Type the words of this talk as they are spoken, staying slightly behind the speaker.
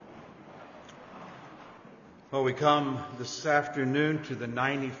Well, we come this afternoon to the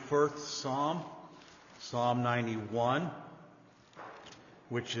 91st Psalm, Psalm 91,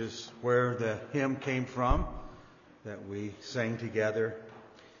 which is where the hymn came from that we sang together.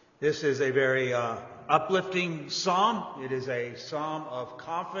 This is a very uplifting psalm. It is a psalm of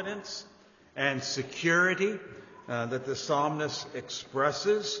confidence and security that the psalmist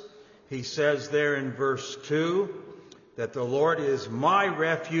expresses. He says there in verse 2 that the Lord is my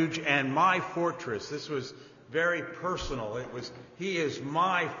refuge and my fortress. This was very personal. He is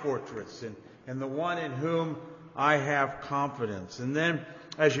my fortress and the one in whom I have confidence. And then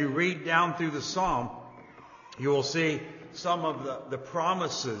as you read down through the psalm, you will see some of the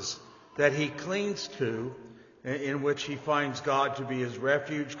promises that he clings to, in which he finds God to be his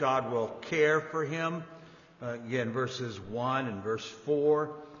refuge. God will care for him. Again, verses 1 and verse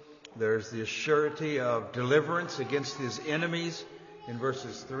 4. There's the surety of deliverance against his enemies in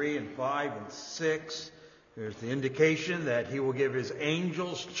verses 3 and 5 and 6. There's the indication that he will give his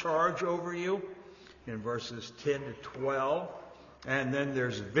angels charge over you in verses 10 to 12. And then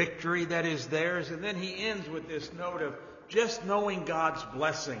there's victory that is theirs. And then he ends with this note of just knowing God's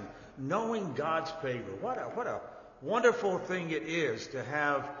blessing, knowing God's favor. What a wonderful thing it is to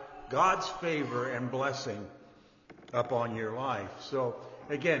have God's favor and blessing upon your life. So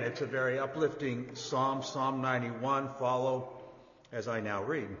again, it's a very uplifting psalm, Psalm 91. Follow as I now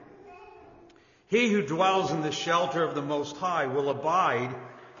read. He who dwells in the shelter of the Most High will abide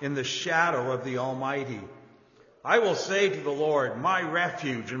in the shadow of the Almighty. I will say to the Lord, my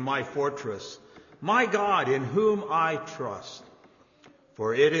refuge and my fortress, my God in whom I trust.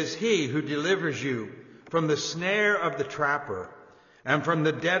 For it is he who delivers you from the snare of the trapper and from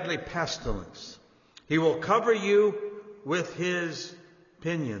the deadly pestilence. He will cover you with his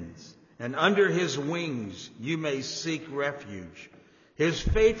pinions, and under his wings you may seek refuge. His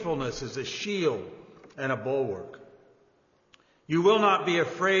faithfulness is a shield and a bulwark. You will not be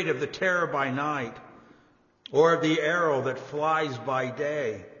afraid of the terror by night, or of the arrow that flies by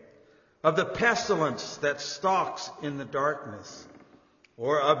day, of the pestilence that stalks in the darkness,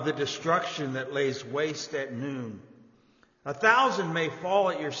 or of the destruction that lays waste at noon. 1,000 may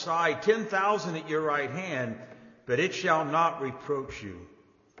fall at your side, 10,000 at your right hand, but it shall not reproach you.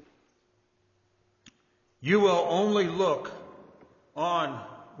 You will only look on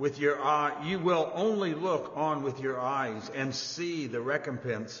with your eyes and see the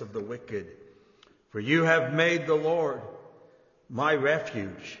recompense of the wicked. For you have made the Lord my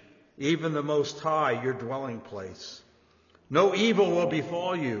refuge, even the Most High your dwelling place. No evil will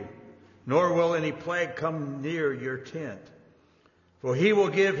befall you, nor will any plague come near your tent. For he will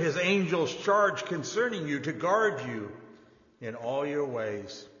give his angels charge concerning you to guard you in all your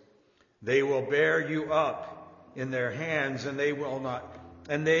ways. They will bear you up in their hands, and that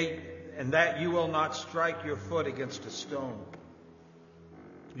you will not strike your foot against a stone.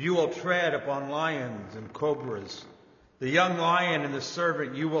 You will tread upon lions and cobras. The young lion and the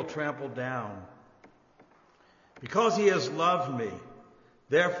serpent you will trample down. Because he has loved me,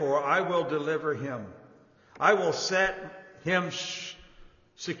 therefore I will deliver him. I will set him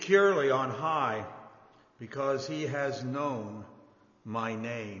securely on high, because he has known my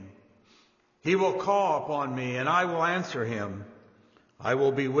name. He will call upon me, and I will answer him. I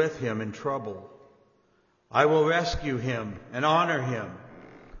will be with him in trouble. I will rescue him and honor him.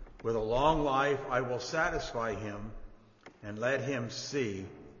 With a long life I will satisfy him and let him see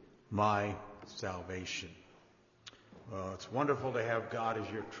my salvation. Well, it's wonderful to have God as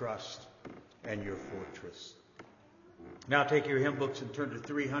your trust and your fortress. Now take your hymn books and turn to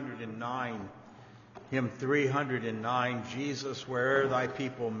 309. Hymn 309, Jesus, where'er thy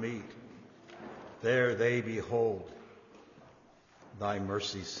people meet, there they behold thy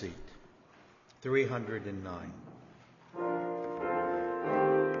mercy seat. 309.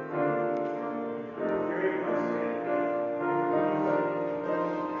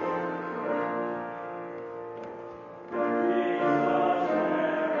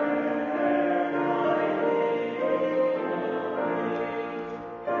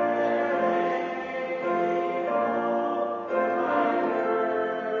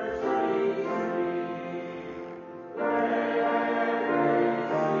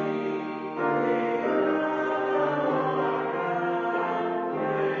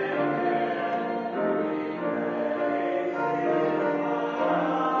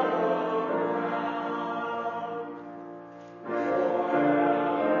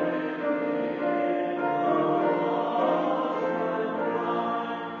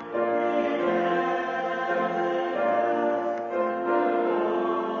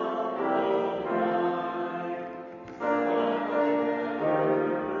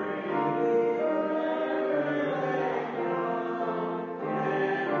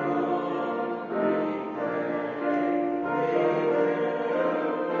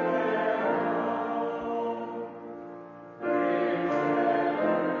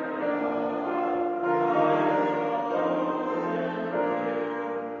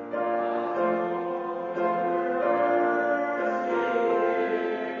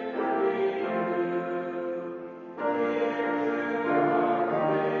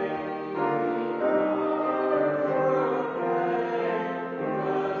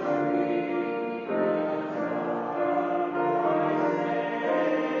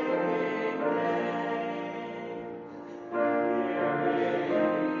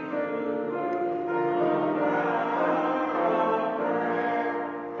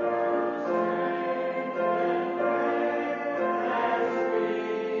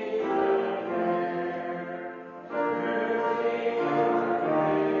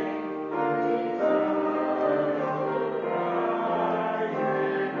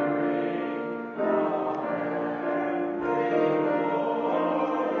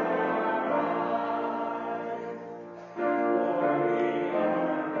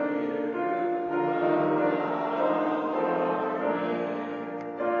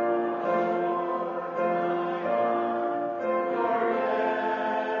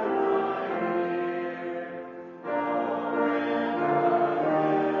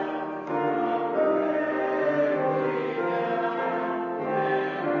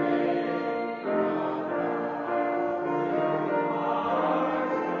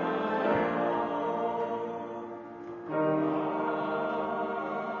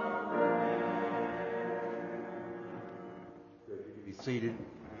 seated.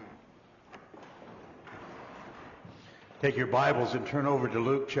 Take your Bibles and turn over to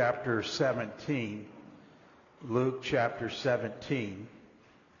Luke chapter 17. Luke chapter 17.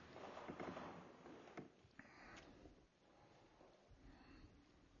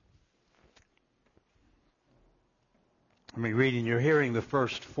 Let me read, and you're hearing the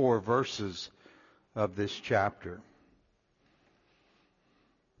first 4 verses of this chapter.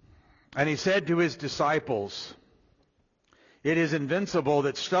 And he said to his disciples, "It is invincible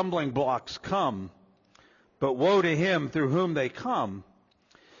that stumbling blocks come, but woe to him through whom they come.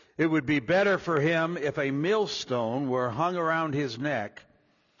 It would be better for him if a millstone were hung around his neck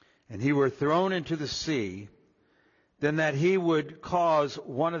and he were thrown into the sea, than that he would cause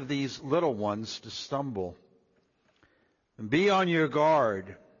one of these little ones to stumble. And be on your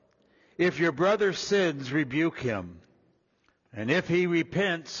guard. If your brother sins, rebuke him. And if he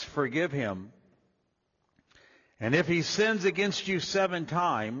repents, forgive him. And if he sins against you 7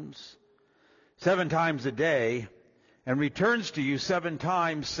 times a day, and returns to you 7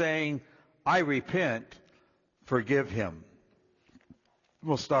 times saying, 'I repent,' forgive him."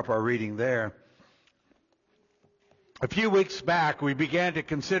 We'll stop our reading there. A few weeks back, we began to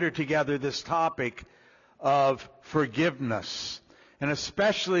consider together this topic of forgiveness, and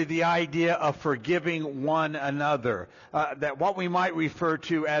especially the idea of forgiving one another, that what we might refer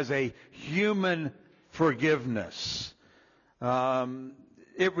to as a human forgiveness.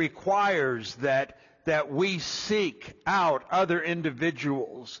 It requires that we seek out other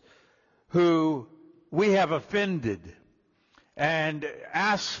individuals who we have offended and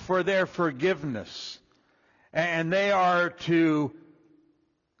ask for their forgiveness, and they are to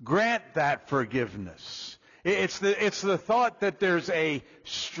grant that forgiveness. It's the thought that there's a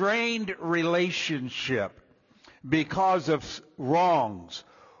strained relationship because of wrongs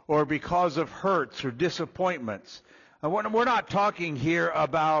or because of hurts or disappointments. We're not talking here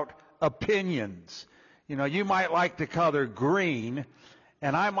about opinions. You know, you might like the color green,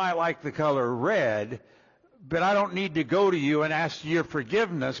 and I might like the color red, but I don't need to go to you and ask your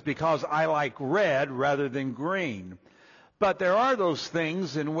forgiveness because I like red rather than green. But there are those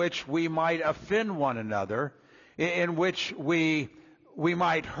things in which we might offend one another, in which we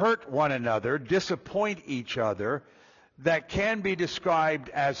might hurt one another, disappoint each other, that can be described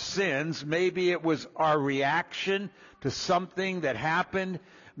as sins. Maybe it was our reaction to something that happened.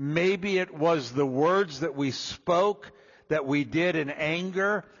 Maybe it was the words that we spoke, that we did in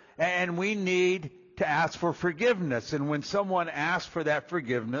anger, and we need to ask for forgiveness. And when someone asks for that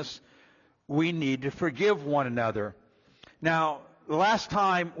forgiveness, we need to forgive one another. Now, the last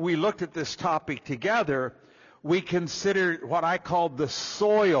time we looked at this topic together, we considered what I called the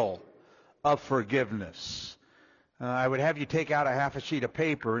soil of forgiveness. I would have you take out a half a sheet of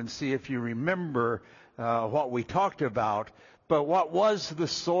paper and see if you remember what we talked about. But what was the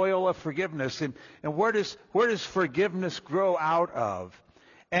soil of forgiveness, and where does forgiveness grow out of?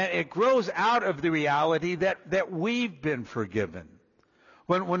 And it grows out of the reality that we've been forgiven.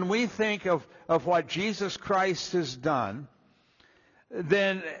 When we think of what Jesus Christ has done,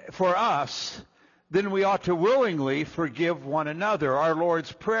 then for us, then we ought to willingly forgive one another. Our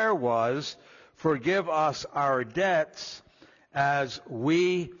Lord's Prayer was, "Forgive us our debts as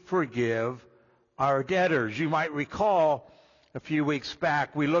we forgive our debtors." You might recall a few weeks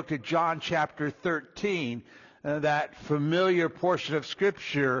back we looked at John chapter 13, that familiar portion of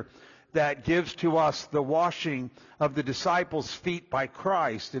Scripture that gives to us the washing of the disciples' feet by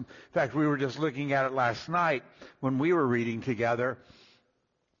Christ. In fact, we were just looking at it last night when we were reading together.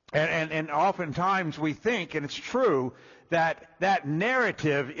 And oftentimes we think, and it's true, that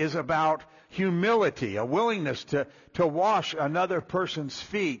narrative is about humility. A willingness to wash another person's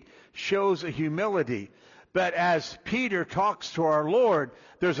feet shows a humility. But as Peter talks to our Lord,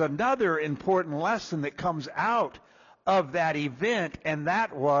 there's another important lesson that comes out of that event, and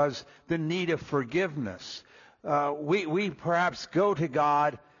that was the need of forgiveness. We perhaps go to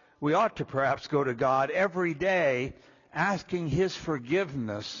God, we ought to perhaps go to God every day asking His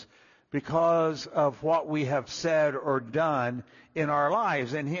forgiveness because of what we have said or done in our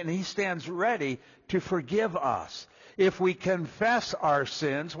lives. And He stands ready to forgive us. If we confess our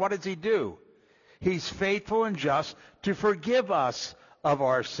sins, what does He do? He's faithful and just to forgive us of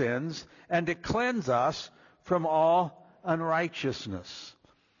our sins and to cleanse us from all unrighteousness.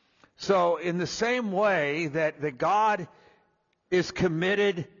 So in the same way that God is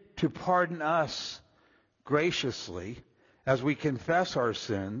committed to pardon us graciously as we confess our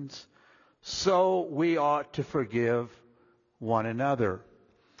sins, so we ought to forgive one another.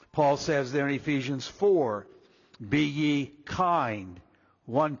 Paul says there in Ephesians 4, "Be ye kind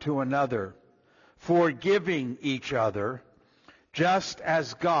one to another, forgiving each other, just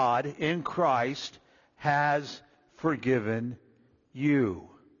as God in Christ has forgiven you.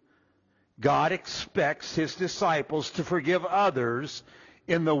 God expects His disciples to forgive others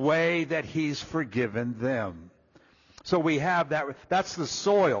in the way that He's forgiven them. So we have that. That's the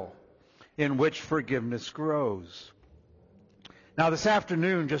soil in which forgiveness grows. Now this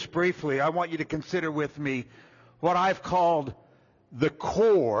afternoon, just briefly, I want you to consider with me what I've called the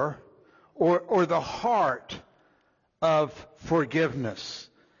core or the heart of forgiveness.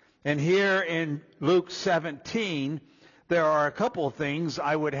 And here in Luke 17, there are a couple of things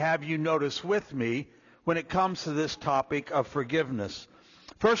I would have you notice with me when it comes to this topic of forgiveness.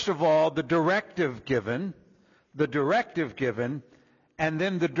 First of all, the directive given, and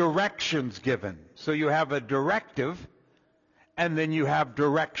then the directions given. So you have a directive, and then you have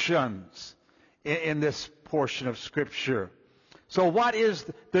directions in this portion of Scripture. So what is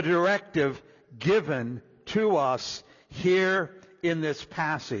the directive given to us here in this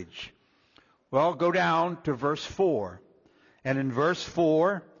passage? Well, go down to verse 4. And in verse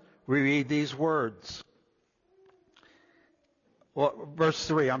 4, we read these words. Well, verse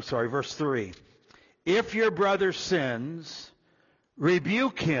 3. If your brother sins,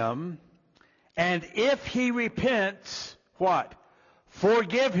 rebuke him, and if he repents, what?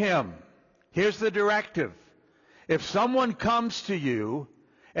 Forgive him. Here's the directive. If someone comes to you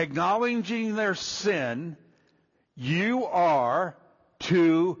acknowledging their sin, you are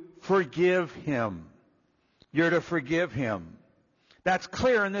to forgive him. You're to forgive him. That's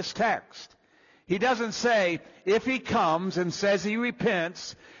clear in this text. He doesn't say, if he comes and says he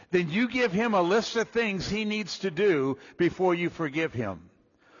repents, then you give him a list of things he needs to do before you forgive him.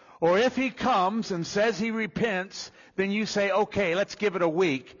 Or if he comes and says he repents, then you say, okay, let's give it a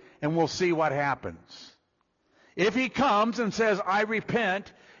week and we'll see what happens. If he comes and says, I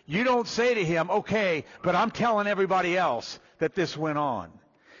repent, you don't say to him, okay, but I'm telling everybody else that this went on.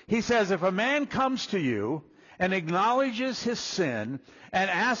 He says, if a man comes to you and acknowledges his sin and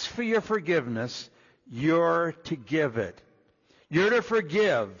asks for your forgiveness, you're to give it. You're to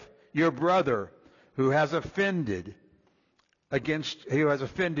forgive your brother who has offended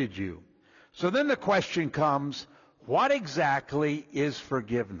you. So then the question comes, what exactly is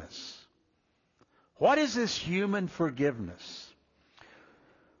forgiveness? What is this human forgiveness?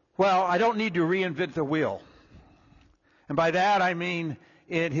 Well, I don't need to reinvent the wheel. And by that I mean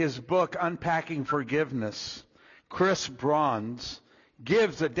in his book, Unpacking Forgiveness, Chris Bronze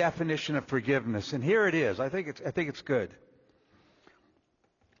gives a definition of forgiveness. And here it is. I think it's good.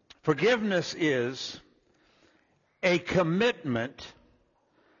 Forgiveness is a commitment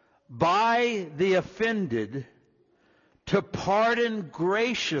by the offended to pardon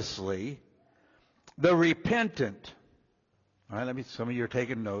graciously the repentant. All right, some of you are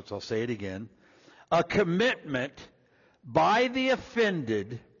taking notes. I'll say it again. A commitment by the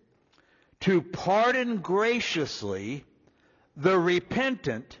offended to pardon graciously the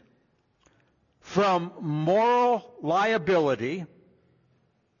repentant from moral liability,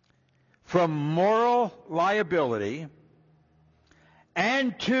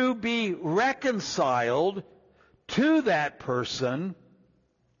 and to be reconciled to that person,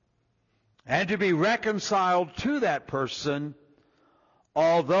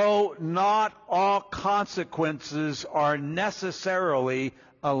 although not all consequences are necessarily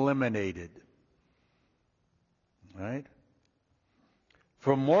eliminated. Right?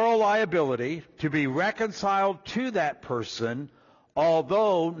 From moral liability, to be reconciled to that person,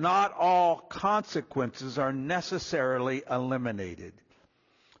 although not all consequences are necessarily eliminated.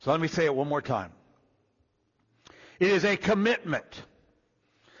 So let me say it one more time. It is a commitment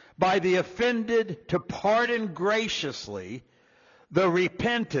by the offended to pardon graciously the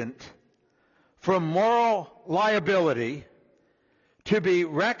repentant from moral liability, to be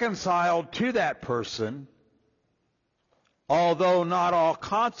reconciled to that person, although not all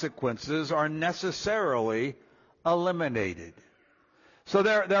consequences are necessarily eliminated. So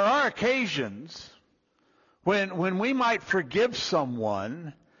there are occasions when we might forgive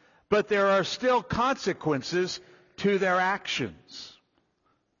someone, but there are still consequences to their actions.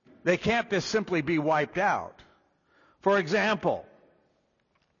 They can't just simply be wiped out. For example,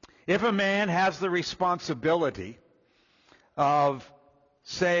 if a man has the responsibility of,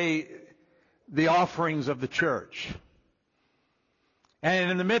 say, the offerings of the church,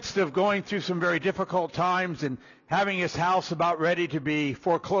 and in the midst of going through some very difficult times and having his house about ready to be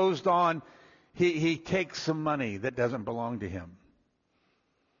foreclosed on, he takes some money that doesn't belong to him.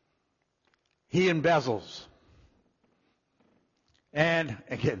 He embezzles. And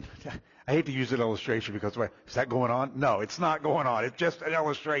again, I hate to use an illustration because, is that going on? No, it's not going on. It's just an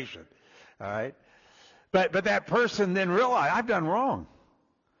illustration. All right? But that person then realized, I've done wrong.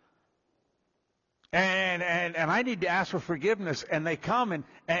 And I need to ask for forgiveness. And they come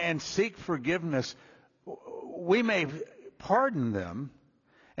and seek forgiveness. We may pardon them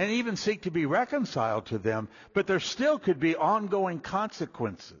and even seek to be reconciled to them, but there still could be ongoing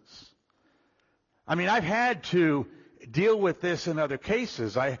consequences. I mean, I've had to deal with this in other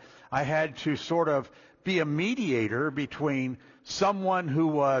cases. I had to sort of be a mediator between someone who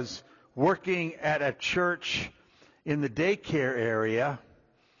was working at a church in the daycare area,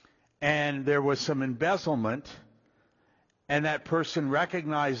 and there was some embezzlement, and that person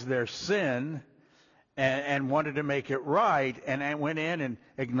recognized their sin and wanted to make it right, and I went in and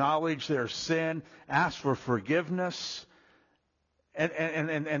acknowledged their sin, asked for forgiveness, and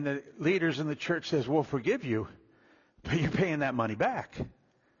the leaders in the church says, we'll forgive you, but you're paying that money back.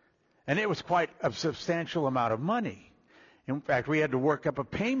 And it was quite a substantial amount of money. In fact, we had to work up a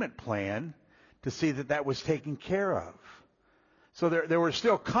payment plan to see that that was taken care of. So there were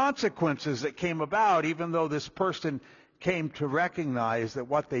still consequences that came about, even though this person came to recognize that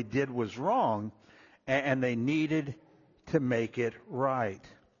what they did was wrong, and they needed to make it right.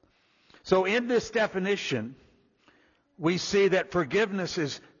 So in this definition, we see that forgiveness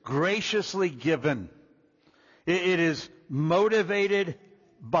is graciously given. It is motivated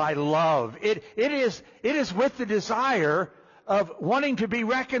by love. It is with the desire of wanting to be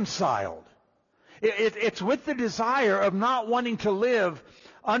reconciled. It's with the desire of not wanting to live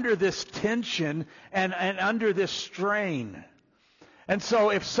under this tension and under this strain. And so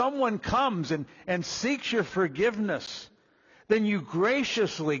if someone comes and seeks your forgiveness, then you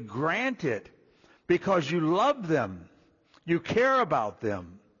graciously grant it because you love them. You care about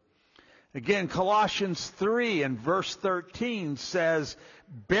them. Again, Colossians 3 and verse 13 says,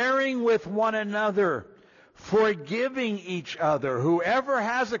 bearing with one another, forgiving each other, whoever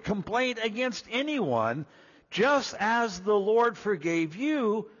has a complaint against anyone, just as the Lord forgave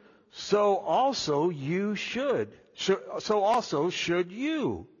you, so also you should. So also should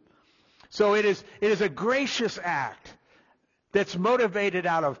you. So it is a gracious act that's motivated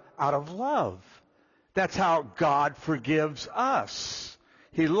out of love. That's how God forgives us.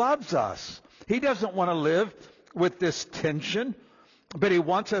 He loves us. He doesn't want to live with this tension, but He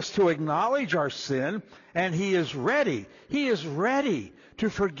wants us to acknowledge our sin, and He is ready. He is ready to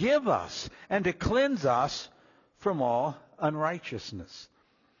forgive us and to cleanse us from all unrighteousness.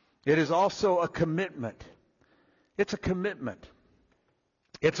 It is also a commitment. It's a commitment.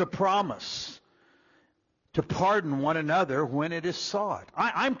 It's a promise to pardon one another when it is sought.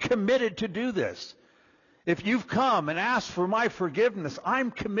 I'm committed to do this. If you've come and asked for my forgiveness,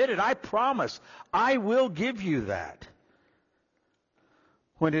 I'm committed. I promise I will give you that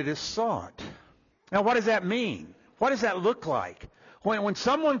when it is sought. Now, what does that mean? What does that look like? When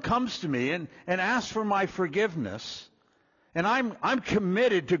someone comes to me and asks for my forgiveness, and I'm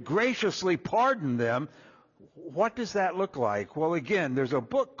committed to graciously pardon them, what does that look like? Well, again, there's a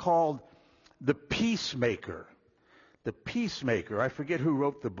book called The Peacemaker. The Peacemaker. I forget who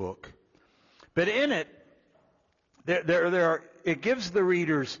wrote the book. But in it, it gives the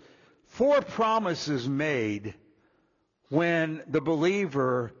readers 4 promises made when the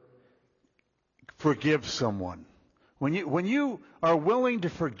believer forgives someone. When you are willing to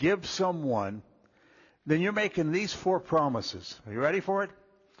forgive someone, then you're making these 4 promises. Are you ready for it?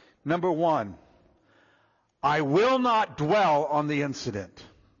 Number 1, I will not dwell on the incident.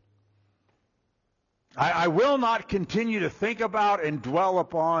 I will not continue to think about and dwell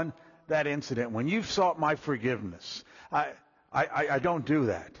upon that incident. When you've sought my forgiveness, I don't do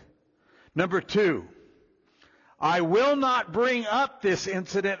that. Number 2, I will not bring up this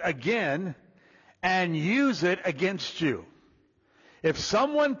incident again and use it against you. If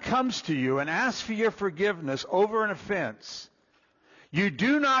someone comes to you and asks for your forgiveness over an offense, you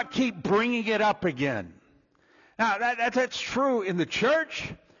do not keep bringing it up again. Now, that's true in the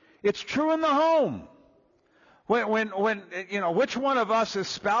church. It's true in the home. When which one of us as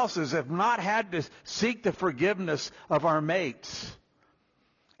spouses have not had to seek the forgiveness of our mates?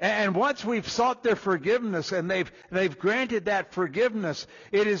 And once we've sought their forgiveness and they've granted that forgiveness,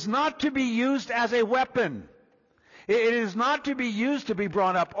 it is not to be used as a weapon. It is not to be used to be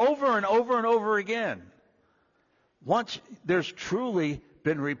brought up over and over and over again. Once there's truly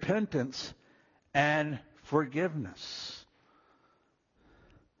been repentance and forgiveness.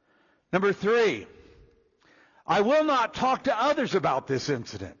 Number 3, I will not talk to others about this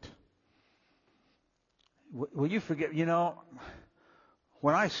incident. Will you forgive?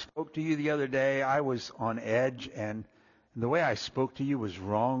 When I spoke to you the other day, I was on edge, and the way I spoke to you was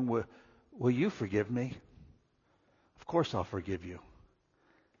wrong. Will you forgive me? Of course I'll forgive you.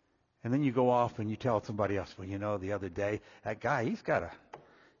 And then you go off and you tell somebody else, well, the other day, that guy, you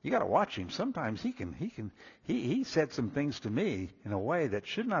got to watch him. Sometimes he said some things to me in a way that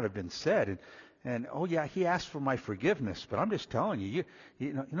should not have been said. And oh yeah, he asked for my forgiveness, but I'm just telling you,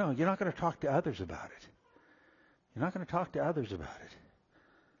 you're not going to talk to others about it. You're not going to talk to others about it.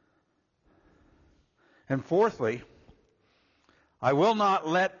 And fourthly, I will not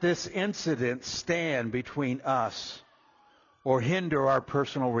let this incident stand between us or hinder our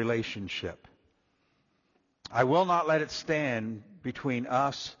personal relationship. I will not let it stand between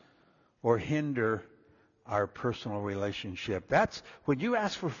us or hinder our personal relationship. That's when you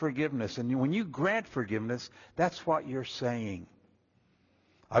ask for forgiveness and when you grant forgiveness, that's what you're saying.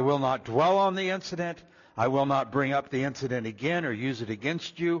 I will not dwell on the incident. I will not bring up the incident again or use it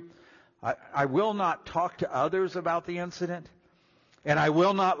against you. I will not talk to others about the incident. And I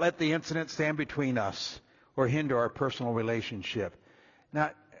will not let the incident stand between us or hinder our personal relationship.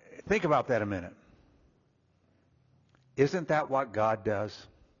 Now, think about that a minute. Isn't that what God does?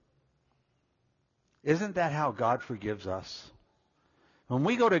 Isn't that how God forgives us? When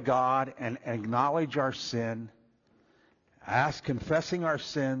we go to God and acknowledge our sin, confessing our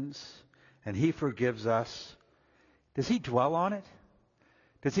sins, and He forgives us, does He dwell on it?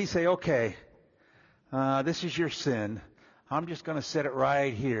 Does He say, okay, this is your sin. I'm just going to set it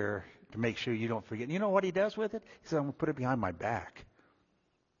right here to make sure you don't forget. You know what He does with it? He says, I'm going to put it behind my back,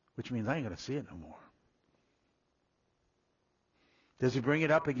 which means I ain't going to see it no more. Does He bring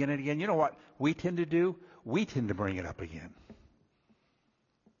it up again and again? You know what we tend to do? We tend to bring it up again.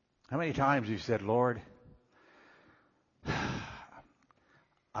 How many times have you said, Lord,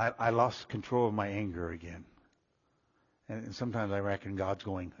 I lost control of my anger again. And sometimes I reckon God's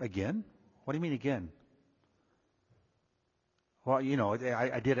going, again? What do you mean again? Well,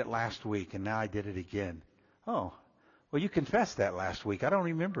 I did it last week, and now I did it again. Oh, well, you confessed that last week. I don't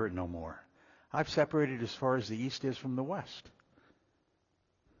remember it no more. I've separated as far as the east is from the west.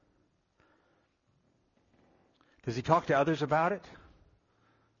 Does He talk to others about it?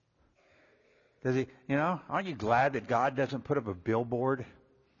 Does He, aren't you glad that God doesn't put up a billboard?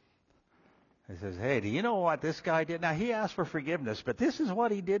 He says, hey, do you know what this guy did? Now, he asked for forgiveness, but this is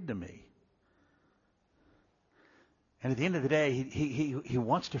what he did to me. And at the end of the day, he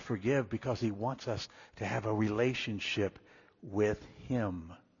wants to forgive because He wants us to have a relationship with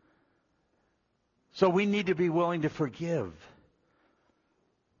Him. So we need to be willing to forgive.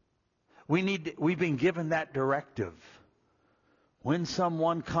 We've been given that directive. When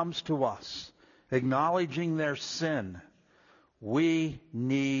someone comes to us acknowledging their sin, we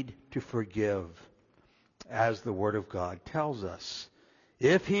need to forgive, as the Word of God tells us.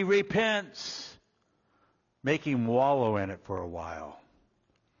 If he repents, make him wallow in it for a while.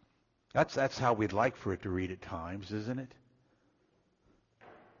 That's how we'd like for it to read at times, isn't it?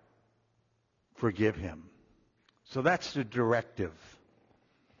 Forgive him. So that's the directive.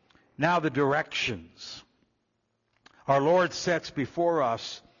 Now the directions. Our Lord sets before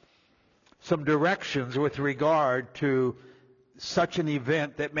us some directions with regard to such an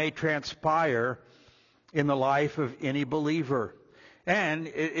event that may transpire in the life of any believer. And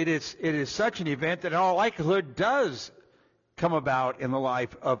it is such an event that in all likelihood does come about in the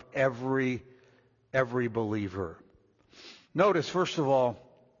life of every believer. Notice, first of all,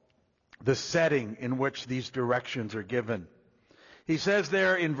 the setting in which these directions are given. He says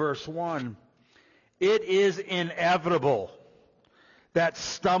there in verse 1, it is inevitable that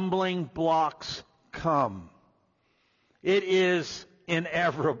stumbling blocks come. It is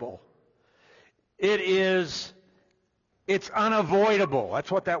inevitable. It's unavoidable.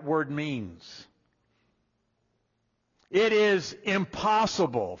 That's what that word means. It is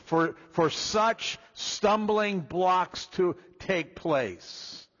impossible for such stumbling blocks to take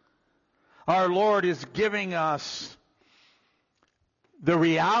place. Our Lord is giving us the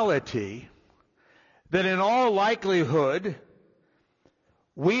reality that in all likelihood,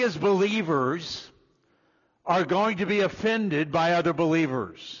 we as believers are going to be offended by other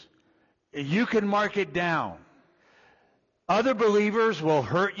believers. You can mark it down. Other believers will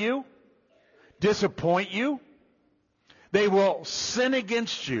hurt you, disappoint you. They will sin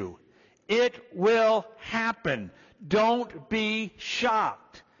against you. It will happen. Don't be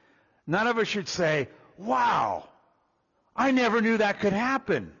shocked. None of us should say, wow, I never knew that could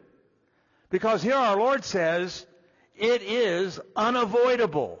happen. Because here our Lord says, it is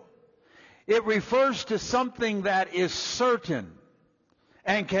unavoidable. It refers to something that is certain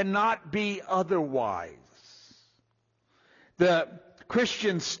and cannot be otherwise. The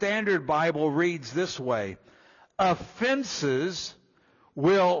Christian Standard Bible reads this way, offenses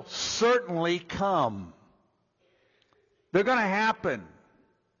will certainly come. They're going to happen.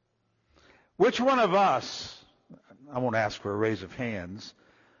 which one of us, I won't ask for a raise of hands,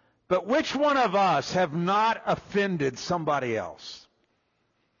 but which one of us have not offended somebody else?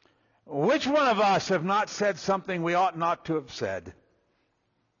 Which one of us have not said something we ought not to have said?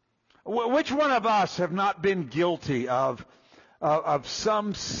 Which one of us have not been guilty of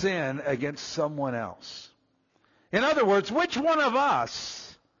some sin against someone else? In other words, which one of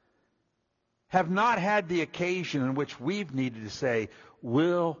us have not had the occasion in which we've needed to say,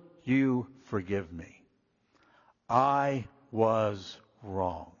 will you forgive me? I was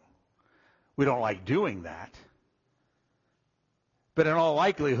wrong. We don't like doing that. But in all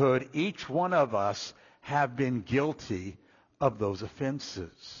likelihood, each one of us have been guilty of those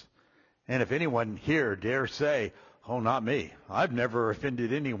offenses. And if anyone here dare say, oh, not me, I've never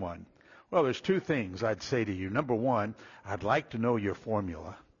offended anyone. Well, there's two things I'd say to you. Number one, I'd like to know your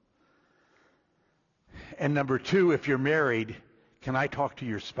formula. And number two, if you're married, can I talk to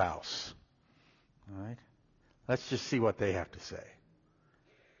your spouse? All right? Let's just see what they have to say.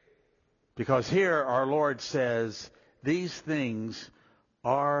 Because here our Lord says these things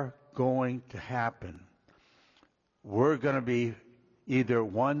are going to happen. We're going to be either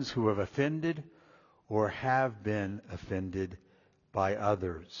ones who have offended or have been offended by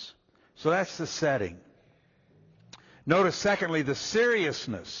others. So that's the setting. Notice, secondly, the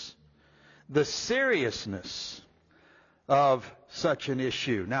seriousness of such an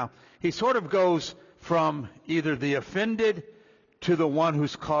issue. Now, he sort of goes from either the offended to the one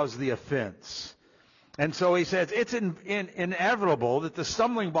who's caused the offense. And so he says, it's inevitable that the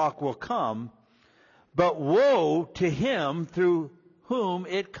stumbling block will come, but woe to him through whom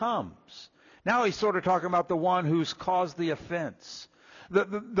it comes. Now he's sort of talking about the one who's caused the offense.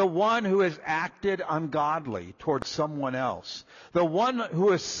 The one who has acted ungodly towards someone else. The one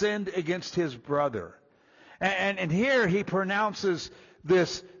who has sinned against his brother. And here he pronounces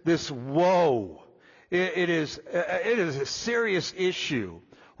this woe. It is a serious issue.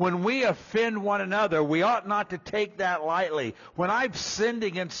 When we offend one another, we ought not to take that lightly. When I've sinned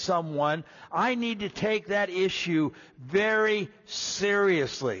against someone, I need to take that issue very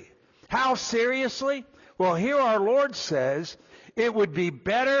seriously. How seriously? Well, here our Lord says, it would be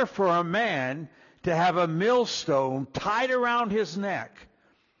better for a man to have a millstone tied around his neck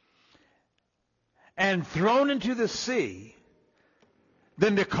and thrown into the sea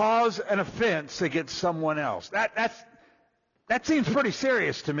than to cause an offense against someone else. That seems pretty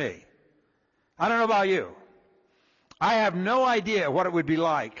serious to me. I don't know about you. I have no idea what it would be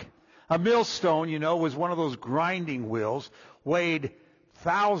like. A millstone, was one of those grinding wheels, weighed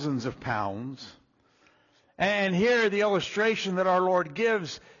thousands of pounds. And here, the illustration that our Lord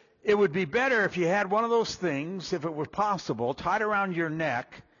gives, it would be better if you had one of those things, if it were possible, tied around your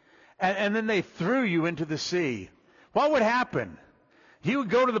neck, and then they threw you into the sea. What would happen? You would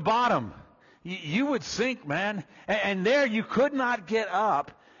go to the bottom. You would sink, man. And there you could not get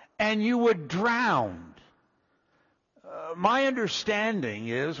up, and you would drown. My understanding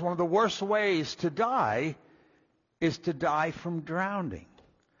is one of the worst ways to die is to die from drowning.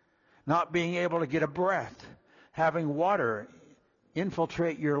 Not being able to get a breath. Having water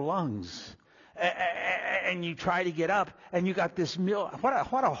infiltrate your lungs. And you try to get up, and you got this what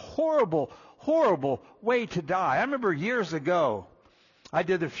a horrible, horrible way to die. I remember years ago, I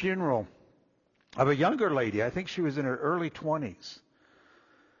did the funeral of a younger lady. I think she was in her early 20s.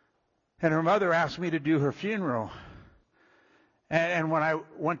 And her mother asked me to do her funeral. And when I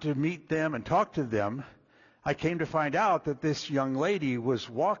went to meet them and talk to them, I came to find out that this young lady was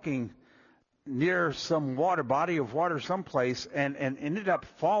walking near some body of water someplace, and ended up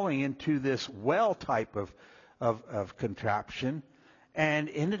falling into this well type of contraption and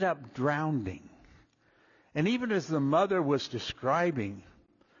ended up drowning. And even as the mother was describing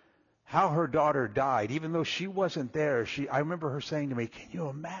how her daughter died, even though she wasn't there, I remember her saying to me, can you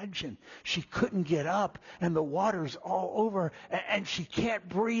imagine? She couldn't get up, and the water's all over, and she can't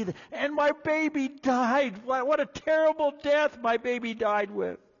breathe, and my baby died. What a terrible death my baby died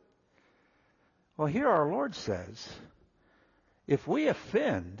with. Well, here our Lord says, if we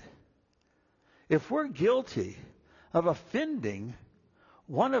offend, if we're guilty of offending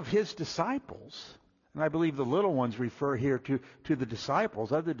one of his disciples, and I believe the little ones refer here to the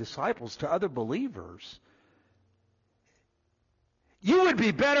disciples, other disciples, to other believers, you would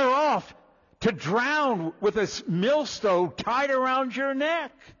be better off to drown with a millstone tied around your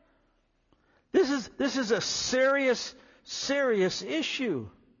neck. This is a serious, serious issue.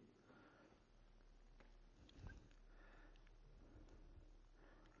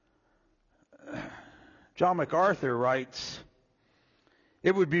 John MacArthur writes,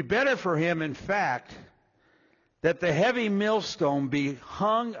 it would be better for him, in fact, that the heavy millstone be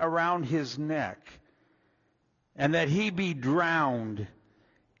hung around his neck, and that he be drowned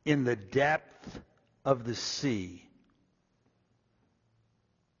in the depth of the sea,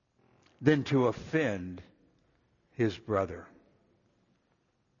 than to offend his brother.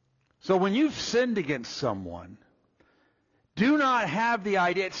 So when you've sinned against someone, do not have the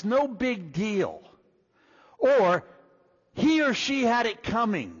idea it's no big deal, or he or she had it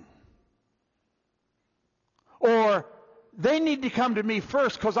coming, or they need to come to me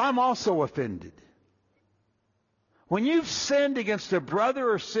first because I'm also offended. When you've sinned against a brother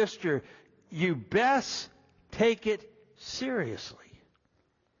or sister, you best take it seriously,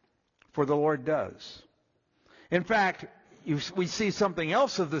 for the Lord does. In fact, we see something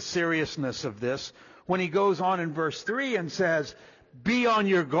else of the seriousness of this when he goes on in verse 3 and says, be on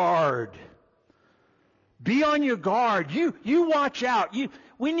your guard. Be on your guard. You watch out.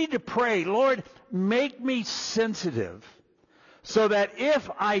 We need to pray, Lord, make me sensitive so that if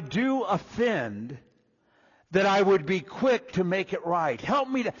I do offend, that I would be quick to make it right. Help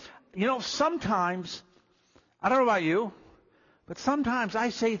me to, sometimes, I don't know about you, but sometimes I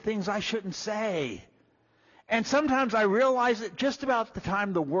say things I shouldn't say. And sometimes I realize it just about the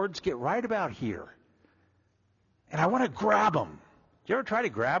time the words get right about here. And I want to grab them. Do you ever try to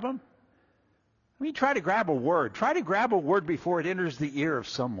grab them? I mean, try to grab a word. Try to grab a word before it enters the ear of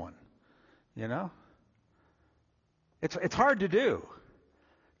someone. It's hard to do.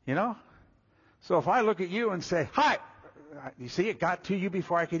 So if I look at you and say, hi, you see, it got to you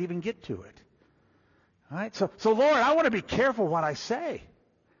before I could even get to it. All right? So Lord, I want to be careful what I say.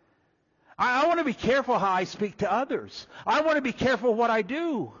 I want to be careful how I speak to others. I want to be careful what I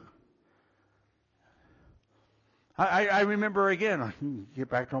do. I remember again, I get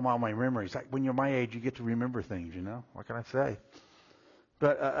back to all my memories. Like when you're my age, you get to remember things, What can I say?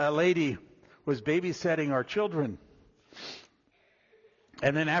 But a lady was babysitting our children.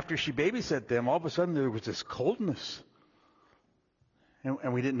 And then after she babysat them, all of a sudden there was this coldness.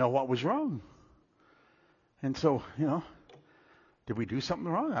 And we didn't know what was wrong. And so, did we do something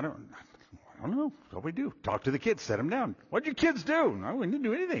wrong? I don't know. What we do? Talk to the kids, set them down. What'd your kids do? No, we didn't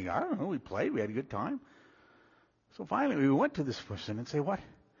do anything. I don't know. We played. We had a good time. So finally we went to this person and say, what?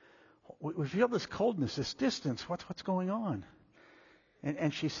 We feel this coldness, this distance. What's going on?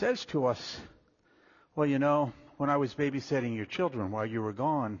 And she says to us, well, when I was babysitting your children while you were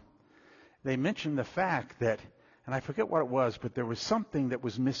gone, they mentioned the fact that, and I forget what it was, but there was something that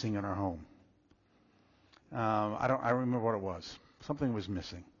was missing in our home. I remember what it was. Something was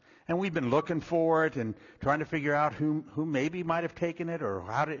missing. And we've been looking for it and trying to figure out who maybe might have taken it, or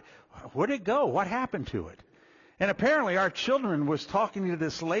where'd it go? What happened to it? And apparently our children was talking to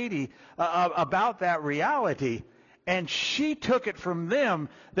this lady about that reality, and she took it from them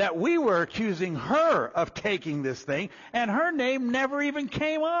that we were accusing her of taking this thing, and her name never even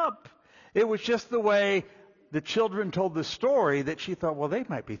came up. It was just the way the children told the story that she thought, well, they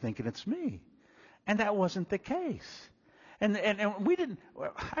might be thinking it's me. And that wasn't the case. And we didn't.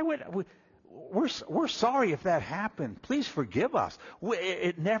 We're sorry if that happened. Please forgive us.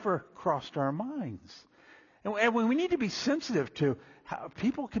 It never crossed our minds. And we need to be sensitive to how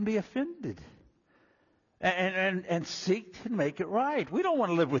people can be offended, and seek to make it right. We don't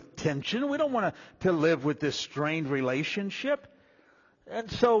want to live with tension. We don't want to live with this strained relationship. And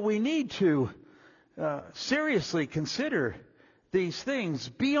so we need to seriously consider these things.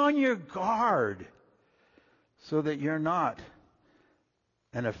 Be on your guard so that you're not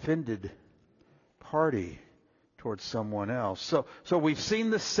an offended party towards someone else. So we've seen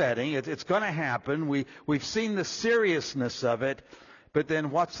the setting. It's going to happen. We've seen the seriousness of it. But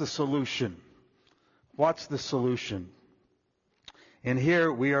then what's the solution? What's the solution? And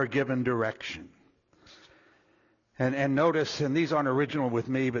here we are given direction. And notice, and these aren't original with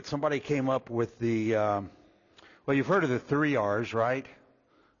me, but somebody came up with the, well, you've heard of the 3 R's, right?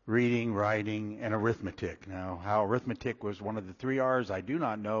 Reading, writing, and arithmetic. Now, how arithmetic was one of the 3 R's, I do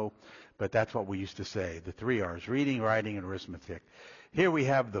not know, but that's what we used to say, the 3 R's, reading, writing, and arithmetic. Here we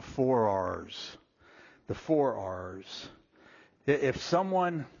have the 4 R's. The 4 R's. If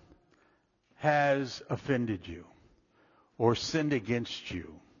someone has offended you or sinned against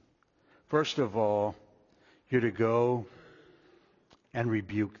you, first of all, you're to go and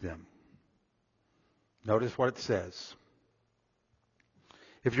rebuke them. Notice what it says.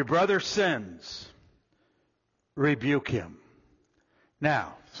 If your brother sins, rebuke him.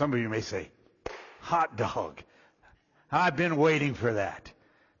 Now, some of you may say, hot dog. I've been waiting for that.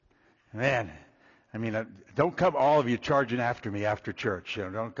 Man, I mean, don't come all of you charging after me after church.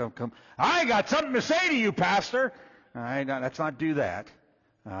 Don't come. I got something to say to you, Pastor. All right, let's not do that.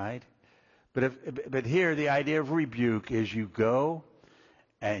 All right. But here the idea of rebuke is you go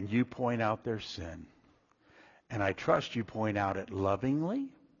and you point out their sin. And I trust you point out it lovingly.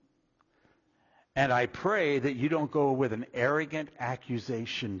 And I pray that you don't go with an arrogant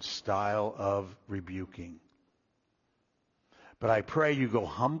accusation style of rebuking. But I pray you go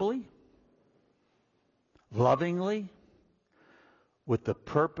humbly, lovingly, with the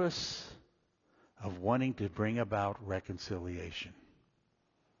purpose of wanting to bring about reconciliation.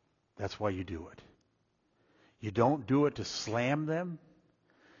 That's why you do it. You don't do it to slam them.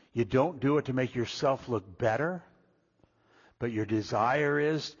 You don't do it to make yourself look better. But your desire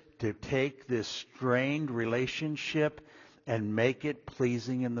is to take this strained relationship and make it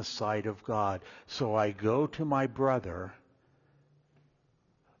pleasing in the sight of God. So I go to my brother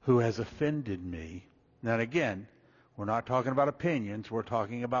who has offended me. Now again, we're not talking about opinions. We're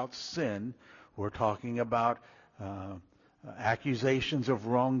talking about sin. We're talking about accusations of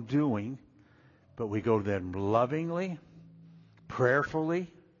wrongdoing. But we go to them lovingly,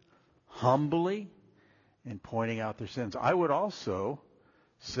 prayerfully, humbly, and pointing out their sins. I would also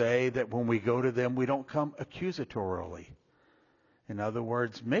say that when we go to them, we don't come accusatorially. In other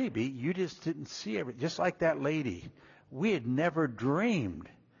words, maybe you just didn't see everything. Just like that lady. We had never dreamed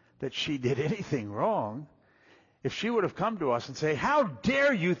that she did anything wrong. If she would have come to us and say, how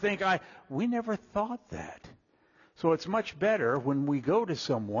dare you think we never thought that. So it's much better when we go to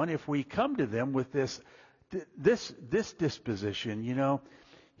someone, if we come to them with this disposition,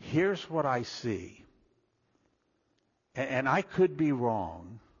 here's what I see. And I could be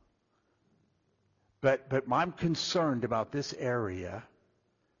wrong, but I'm concerned about this area,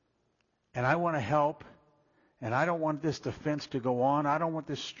 and I want to help, and I don't want this offense to go on. I don't want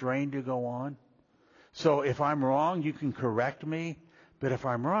this strain to go on. So if I'm wrong, you can correct me. But if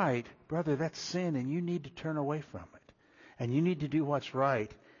I'm right, brother, that's sin, and you need to turn away from it. And you need to do what's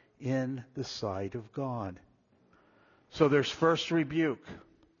right in the sight of God. So there's first, rebuke.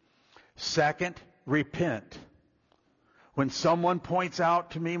 Second, repent. When someone points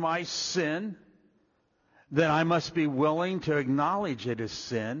out to me my sin, then I must be willing to acknowledge it as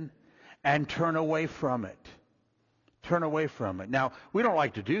sin and turn away from it. Turn away from it. Now, we don't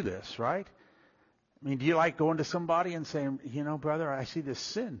like to do this, right? I mean, do you like going to somebody and saying, brother, I see this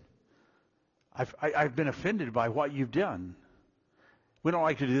sin. I've been offended by what you've done. We don't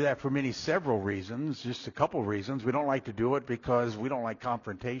like to do that for several reasons, just a couple reasons. We don't like to do it because we don't like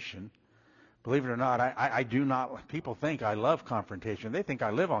confrontation. Believe it or not, I do not. People think I love confrontation. They think I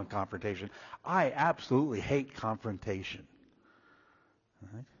live on confrontation. I absolutely hate confrontation. All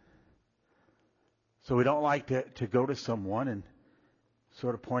right? So we don't like to go to someone and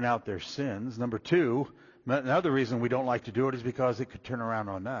sort of point out their sins. Number two, another reason we don't like to do it is because it could turn around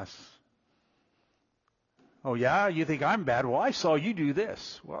on us. Oh, yeah? You think I'm bad? Well, I saw you do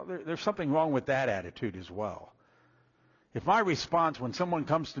this. Well, there's something wrong with that attitude as well. If my response when someone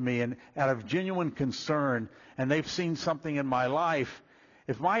comes to me and out of genuine concern and they've seen something in my life,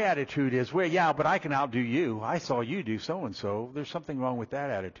 if my attitude is, well, yeah, but I can outdo you. I saw you do so-and-so. There's something wrong with that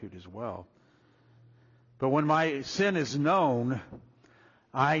attitude as well. But when my sin is known,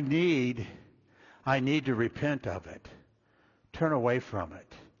 I need to repent of it. Turn away from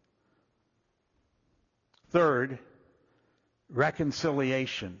it. Third,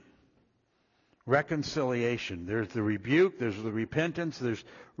 reconciliation. Reconciliation. There's the rebuke, there's the repentance, there's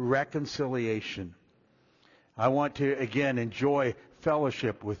reconciliation. I want to, again, enjoy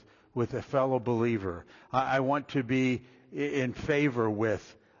fellowship with a fellow believer. I want to be in favor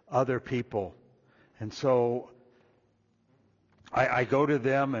with other people. And so I go to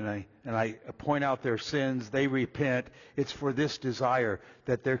them and I point out their sins. They repent. It's for this desire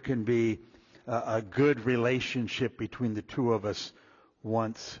that there can be a good relationship between the two of us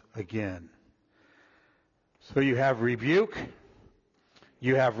once again. So you have rebuke,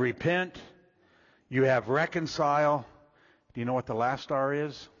 you have repent, you have reconcile. Do you know what the last R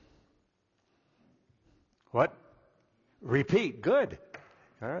is? What? Repeat. Good.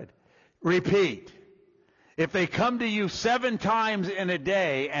 All right. Repeat. If they come to you 7 times in a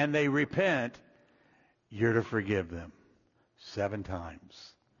day and they repent, you're to forgive them 7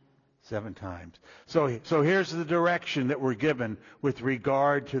 times. 7 times. So here's the direction that we're given with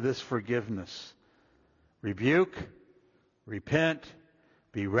regard to this forgiveness. Rebuke, repent,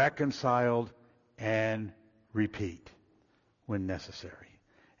 be reconciled, and repeat when necessary.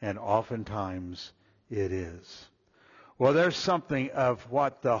 And oftentimes it is. Well, there's something of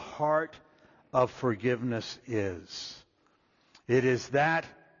what the heart of forgiveness is. It is that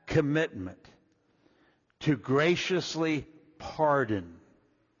commitment to graciously pardon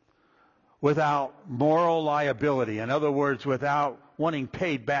without moral liability. In other words, without wanting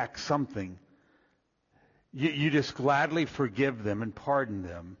paid back something. You just gladly forgive them and pardon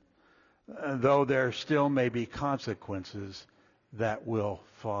them, though there still may be consequences that will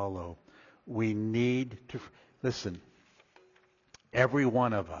follow. We need to, listen, every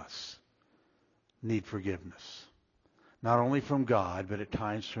one of us need forgiveness. Not only from God, but at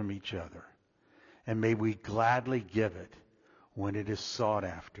times from each other. And may we gladly give it when it is sought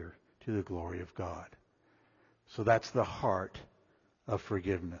after to the glory of God. So that's the heart of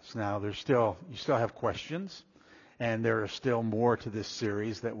forgiveness. Now, you still have questions, and there is still more to this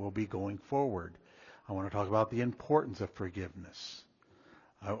series that will be going forward. I want to talk about the importance of forgiveness.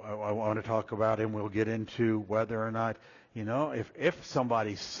 I want to talk about, and we'll get into whether or not, if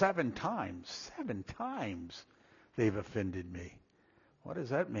somebody 7 times they've offended me, what does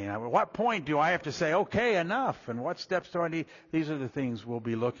that mean? At what point do I have to say, okay, enough? And what steps do I need? These are the things we'll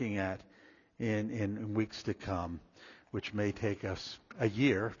be looking at in weeks to come, which may take us a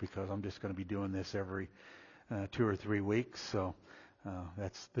year, because I'm just going to be doing this every 2 or 3 weeks. So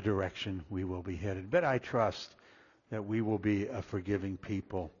that's the direction we will be headed. But I trust that we will be a forgiving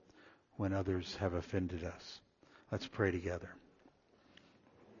people when others have offended us. Let's pray together.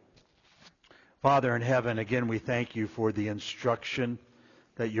 Father in heaven, again, we thank you for the instruction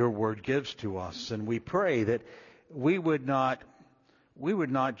that your word gives to us. And we pray that we would not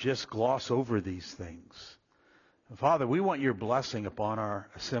just gloss over these things. Father, we want your blessing upon our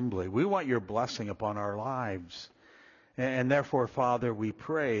assembly. We want your blessing upon our lives. And therefore, Father, we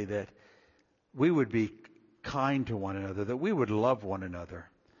pray that we would be kind to one another, that we would love one another,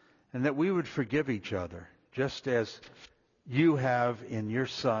 and that we would forgive each other, just as you have in your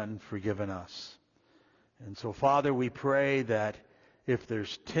Son forgiven us. And so, Father, we pray that if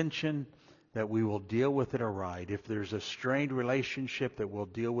there's tension, that we will deal with it aright. If there's a strained relationship, that we'll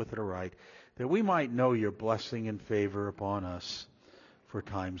deal with it aright, that we might know your blessing and favor upon us for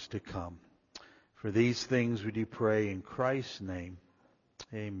times to come. For these things we do pray in Christ's name.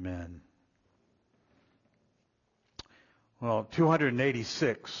 Amen. Well,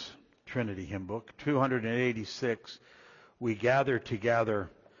 286, Trinity Hymn Book, 286, we gather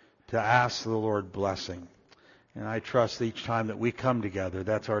together to ask the Lord blessing. And I trust each time that we come together,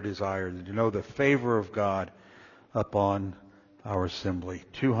 that's our desire, to know the favor of God upon our assembly.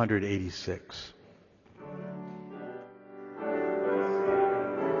 286.